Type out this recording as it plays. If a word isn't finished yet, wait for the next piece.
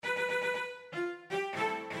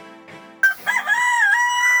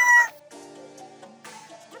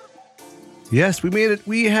Yes, we made it.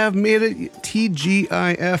 We have made it.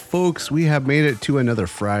 TGIF, folks. We have made it to another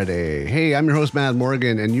Friday. Hey, I'm your host, Matt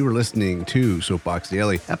Morgan, and you are listening to Soapbox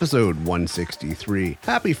Daily, episode 163.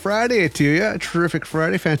 Happy Friday to you. A terrific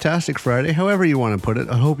Friday, fantastic Friday, however you want to put it.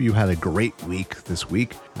 I hope you had a great week this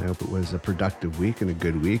week. I hope it was a productive week and a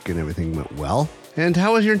good week and everything went well. And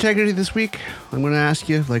how was your integrity this week? I'm going to ask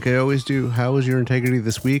you, like I always do, how was your integrity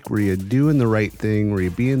this week? Were you doing the right thing? Were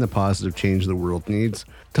you being the positive change the world needs?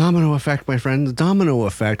 Domino effect, my friends. Domino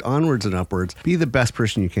effect, onwards and upwards. Be the best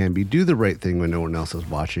person you can be. Do the right thing when no one else is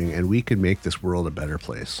watching, and we can make this world a better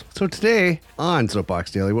place. So today on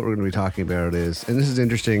Soapbox Daily, what we're going to be talking about is, and this is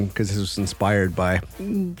interesting because this was inspired by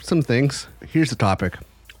some things. Here's the topic.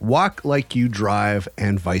 Walk like you drive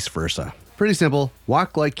and vice versa. Pretty simple.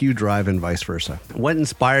 Walk like you drive and vice versa. What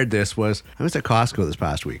inspired this was, I was at Costco this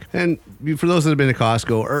past week. And for those that have been to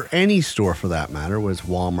Costco, or any store for that matter, was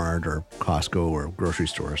Walmart or Costco or grocery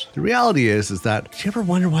stores. The reality is that, do you ever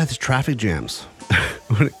wonder why there's traffic jams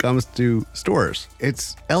when it comes to stores?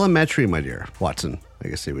 It's elementary, my dear Watson, I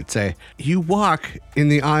guess they would say. You walk in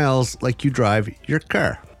the aisles like you drive your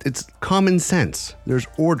car. It's common sense. There's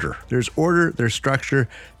order. There's structure.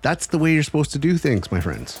 That's the way you're supposed to do things, my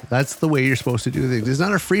friends. That's the way you're supposed to do things. It's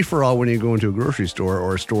not a free-for-all when you go into a grocery store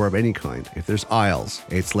or a store of any kind. If there's aisles,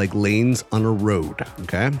 it's like lanes on a road,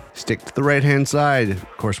 okay? Stick to the right-hand side.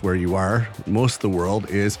 Of course, where you are, most of the world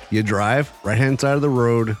is you drive, right-hand side of the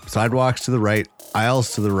road, sidewalks to the right,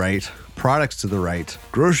 aisles to the right, products to the right,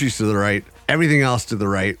 groceries to the right, everything else to the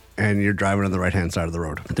right, and you're driving on the right-hand side of the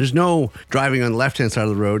road. There's no driving on the left-hand side of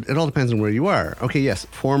the road. It all depends on where you are. Okay, yes,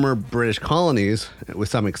 former British colonies, with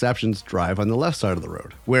some exceptions, drive on the left side of the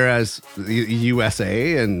road. Whereas the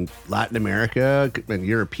USA and Latin America and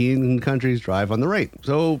European countries drive on the right.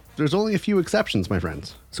 So there's only a few exceptions, my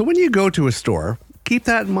friends. So when you go to a store, keep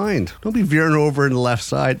that in mind. Don't be veering over in the left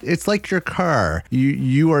side. It's like your car.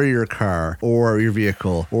 You are your car or your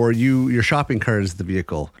vehicle, or your shopping cart is the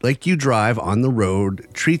vehicle. Like you drive on the road,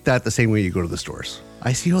 treat that the same way you go to the stores.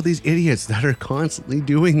 I see all these idiots that are constantly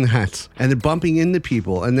doing that, and they're bumping into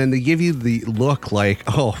people, and then they give you the look like,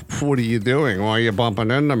 oh, what are you doing? Why are you bumping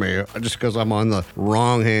into me? Just because I'm on the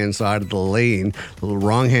wrong hand side of the lane, the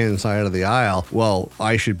wrong hand side of the aisle. Well,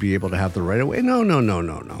 I should be able to have the right of way. No.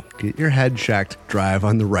 Get your head checked. Drive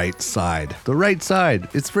on the right side. The right side.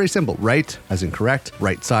 It's very simple. Right as in correct,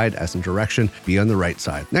 right side as in direction. Be on the right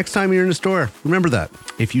side. Next time you're in a store, remember that.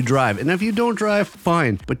 If you drive, and if you don't drive,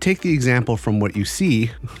 fine, but take the example from what you see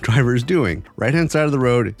drivers doing. Right-hand side of the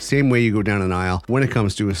road, same way you go down an aisle when it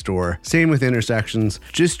comes to a store. Same with intersections.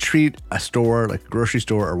 Just treat a store like a grocery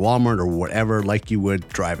store or Walmart or whatever like you would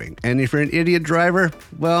driving. And if you're an idiot driver,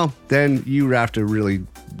 well, then you have to really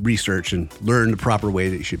research and learn the proper way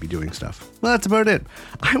that you should be doing stuff. Well, that's about it.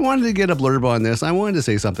 I wanted to get a blurb on this. I wanted to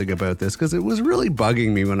say something about this because it was really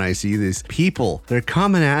bugging me when I see these people. They're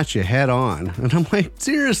coming at you head on. And I'm like,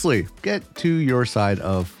 seriously, get to your side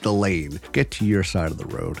of the lane. Get to your side of the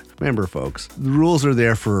road. Remember, folks, the rules are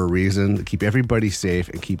there for a reason to keep everybody safe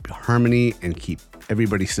and keep harmony and keep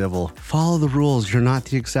everybody civil. Follow the rules. You're not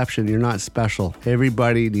the exception. You're not special.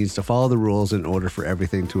 Everybody needs to follow the rules in order for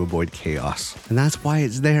everything to avoid chaos. And that's why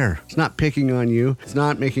it's there. It's not picking on you. It's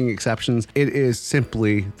not making exceptions. It is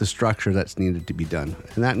simply the structure that's needed to be done.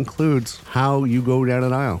 And that includes how you go down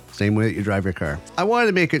an aisle. Same way that you drive your car. I wanted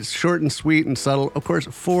to make it short and sweet and subtle. Of course,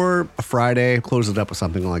 for a Friday, close it up with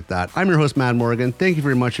something like that. I'm your host, Matt Morgan. Thank you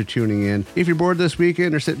very much for tuning in. If you're bored this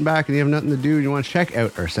weekend or sitting back and you have nothing to do and you want to check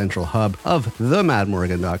out our central hub of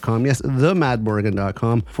themadmorgan.com. Yes,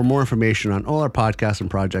 themadmorgan.com for more information on all our podcasts and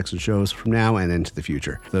projects and shows from now and into the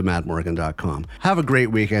future. Themadmorgan.com. Have a great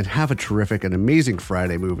weekend. Have a terrific and amazing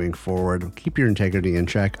Friday moving forward. Keep your integrity in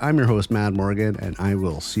check. I'm your host, Matt Morgan, and I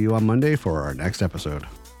will see you on Monday for our next episode.